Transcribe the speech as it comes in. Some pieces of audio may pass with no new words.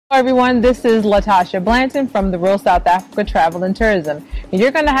Hello everyone, this is Latasha Blanton from the Real South Africa Travel and Tourism. And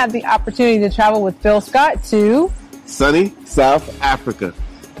you're going to have the opportunity to travel with Phil Scott to sunny South Africa.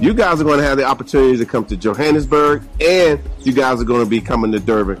 You guys are going to have the opportunity to come to Johannesburg, and you guys are going to be coming to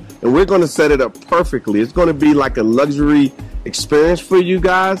Durban. And we're going to set it up perfectly. It's going to be like a luxury experience for you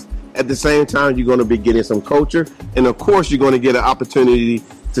guys. At the same time, you're going to be getting some culture. And of course, you're going to get an opportunity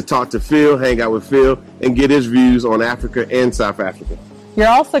to talk to Phil, hang out with Phil, and get his views on Africa and South Africa. You're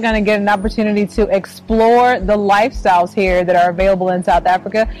also going to get an opportunity to explore the lifestyles here that are available in South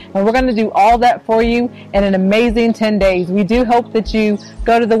Africa. And we're going to do all that for you in an amazing 10 days. We do hope that you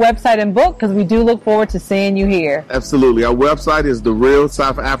go to the website and book, because we do look forward to seeing you here. Absolutely. Our website is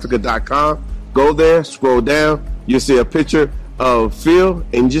therealsouthafrica.com. Go there, scroll down. You'll see a picture of Phil,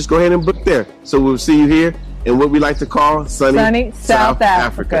 and just go ahead and book there. So we'll see you here in what we like to call sunny South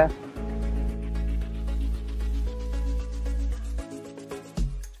Africa.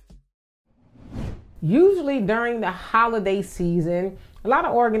 Usually during the holiday season, a lot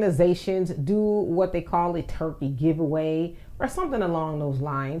of organizations do what they call a turkey giveaway or something along those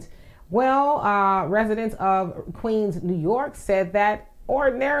lines. Well, residents of Queens, New York said that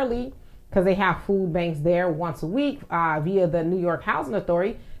ordinarily, because they have food banks there once a week via the New York Housing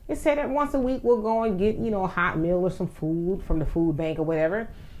Authority, they said that once a week we'll go and get, a hot meal or some food from the food bank or whatever.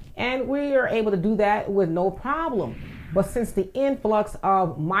 And we are able to do that with no problem. But since the influx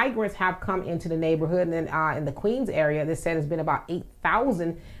of migrants have come into the neighborhood and in the Queens area, they said it's been about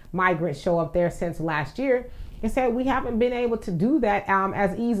 8,000 migrants show up there since last year. They said we haven't been able to do that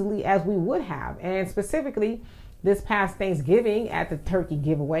as easily as we would have. And specifically, this past Thanksgiving at the turkey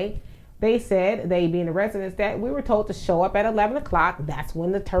giveaway, they said, they being the residents, that we were told to show up at 11 o'clock. That's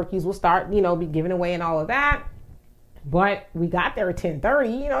when the turkeys will start, be given away and all of that. But we got there at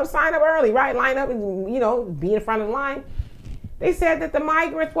 10:30, sign up early, right? Line up and, be in front of the line. They said that the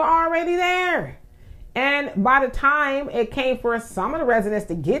migrants were already there. And by the time it came for some of the residents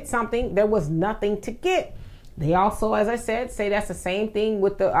to get something, there was nothing to get. They also, as I said, say that's the same thing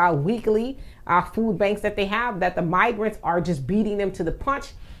with the weekly food banks that they have, that the migrants are just beating them to the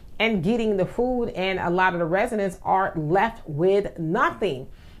punch and getting the food. And a lot of the residents are left with nothing.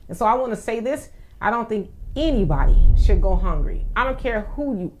 And so I want to say this. I don't think anybody should go hungry. I don't care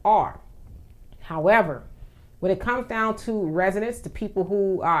who you are. However, when it comes down to residents, the people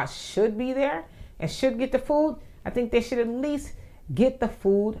who should be there and should get the food, I think they should at least get the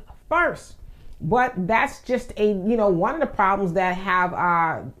food first. But that's just one of the problems that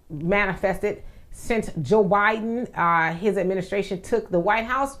have manifested since Joe Biden, his administration took the White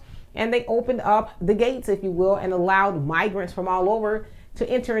House, and they opened up the gates, if you will, and allowed migrants from all over to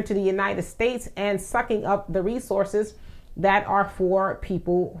enter into the United States and sucking up the resources that are for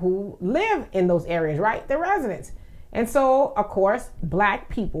people who live in those areas, right? The residents. And so, of course, black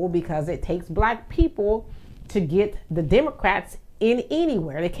people, because it takes black people to get the Democrats in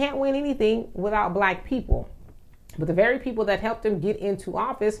anywhere. They can't win anything without black people. But the very people that helped them get into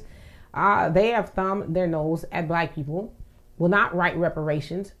office, they have thumbed their nose at black people, will not write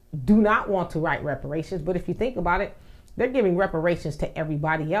reparations, do not want to write reparations. But if you think about it, they're giving reparations to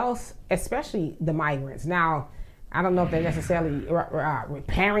everybody else, especially the migrants. Now, I don't know if they're necessarily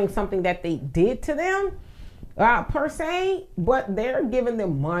repairing something that they did to them per se, but they're giving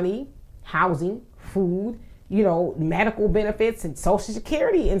them money, housing, food, medical benefits and Social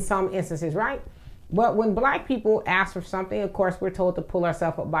Security in some instances, right? But when black people ask for something, of course, we're told to pull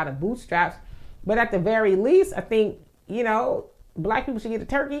ourselves up by the bootstraps. But at the very least, I think, black people should get a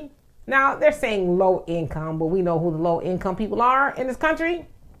turkey. Now, they're saying low income, but we know who the low income people are in this country.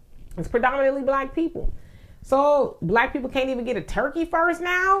 It's predominantly black people. So black people can't even get a turkey first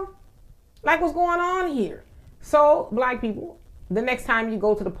now? Like, what's going on here? So black people, the next time you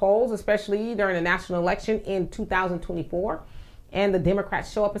go to the polls, especially during the national election in 2024, and the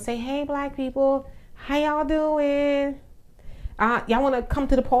Democrats show up and say, hey, black people, how y'all doing? Y'all want to come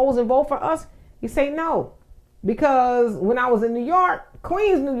to the polls and vote for us? You say no. Because when I was in New York,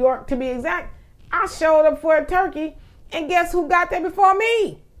 Queens, New York, to be exact, I showed up for a turkey, and guess who got there before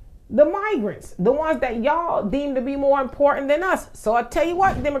me? The migrants, the ones that y'all deem to be more important than us. So I tell you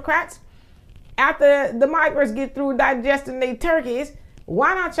what, Democrats, after the migrants get through digesting their turkeys,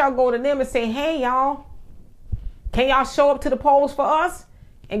 why not y'all go to them and say, hey, y'all, can y'all show up to the polls for us?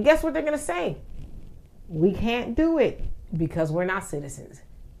 And guess what they're going to say? We can't do it because we're not citizens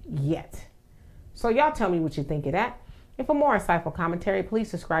yet. So y'all tell me what you think of that. And for more insightful commentary, please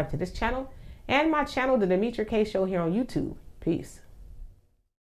subscribe to this channel and my channel, The Demetra K Show, here on YouTube. Peace.